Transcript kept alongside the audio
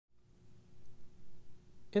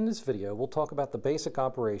In this video, we'll talk about the basic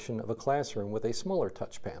operation of a classroom with a smaller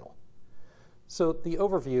touch panel. So the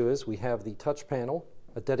overview is we have the touch panel,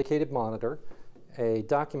 a dedicated monitor, a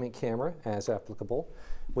document camera as applicable.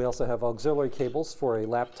 We also have auxiliary cables for a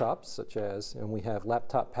laptop, and we have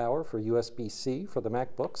laptop power for USB-C for the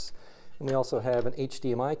MacBooks. And we also have an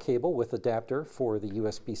HDMI cable with adapter for the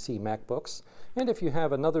USB-C MacBooks. And if you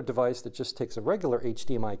have another device that just takes a regular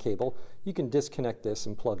HDMI cable, you can disconnect this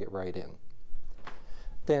and plug it right in.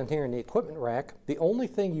 Down here in the equipment rack, the only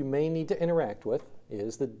thing you may need to interact with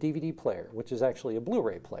is the DVD player, which is actually a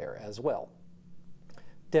Blu-ray player as well.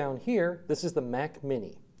 Down here, this is the Mac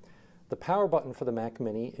Mini. The power button for the Mac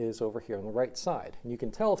Mini is over here on the right side. And you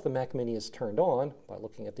can tell if the Mac Mini is turned on by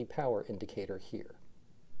looking at the power indicator here.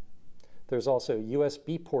 There's also a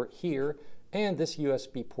USB port here, and this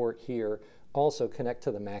USB port here also connect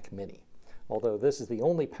to the Mac Mini. Although this is the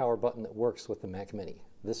only power button that works with the Mac Mini.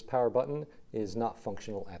 This power button is not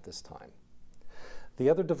functional at this time. The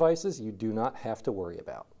other devices you do not have to worry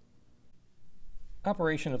about.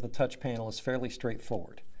 Operation of the touch panel is fairly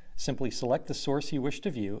straightforward. Simply select the source you wish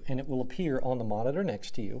to view and it will appear on the monitor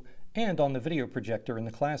next to you and on the video projector in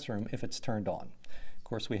the classroom if it's turned on. Of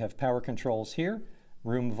course, we have power controls here,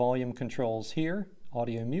 room volume controls here,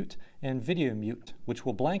 audio mute, and video mute, which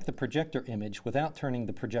will blank the projector image without turning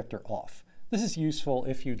the projector off. This is useful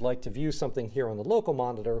if you'd like to view something here on the local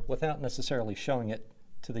monitor without necessarily showing it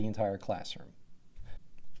to the entire classroom.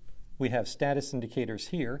 We have status indicators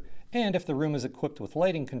here, and if the room is equipped with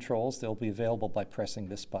lighting controls, they'll be available by pressing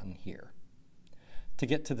this button here. To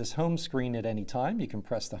get to this home screen at any time, you can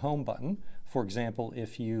press the home button. For example,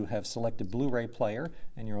 if you have selected Blu-ray player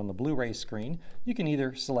and you're on the Blu-ray screen, you can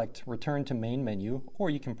either select Return to Main Menu or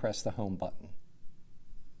you can press the home button.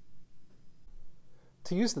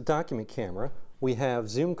 To use the document camera, we have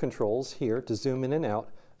zoom controls here to zoom in and out,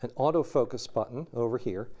 an autofocus button over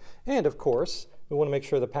here, and of course, we want to make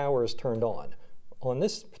sure the power is turned on. On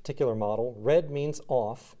this particular model, red means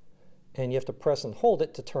off, and you have to press and hold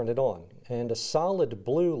it to turn it on. And a solid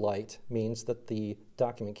blue light means that the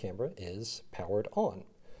document camera is powered on.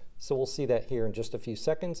 So we'll see that here in just a few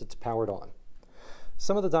seconds. It's powered on.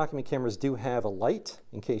 Some of the document cameras do have a light,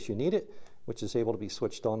 in case you need it, which is able to be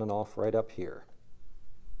switched on and off right up here.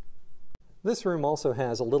 This room also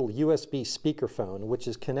has a little USB speakerphone, which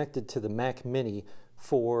is connected to the Mac Mini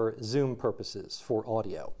for Zoom purposes, for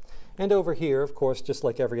audio. And over here, of course, just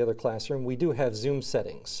like every other classroom, we do have Zoom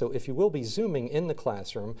settings. So if you will be Zooming in the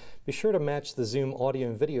classroom, be sure to match the Zoom audio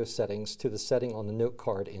and video settings to the setting on the note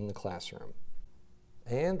card in the classroom.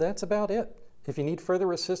 And that's about it. If you need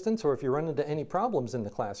further assistance or if you run into any problems in the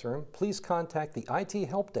classroom, please contact the IT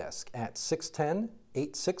Help Desk at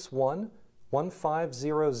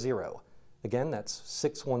 610-861-1500. Again, that's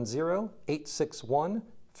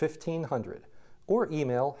 610-861-1500. Or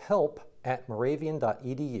email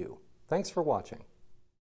help@moravian.edu. Thanks for watching.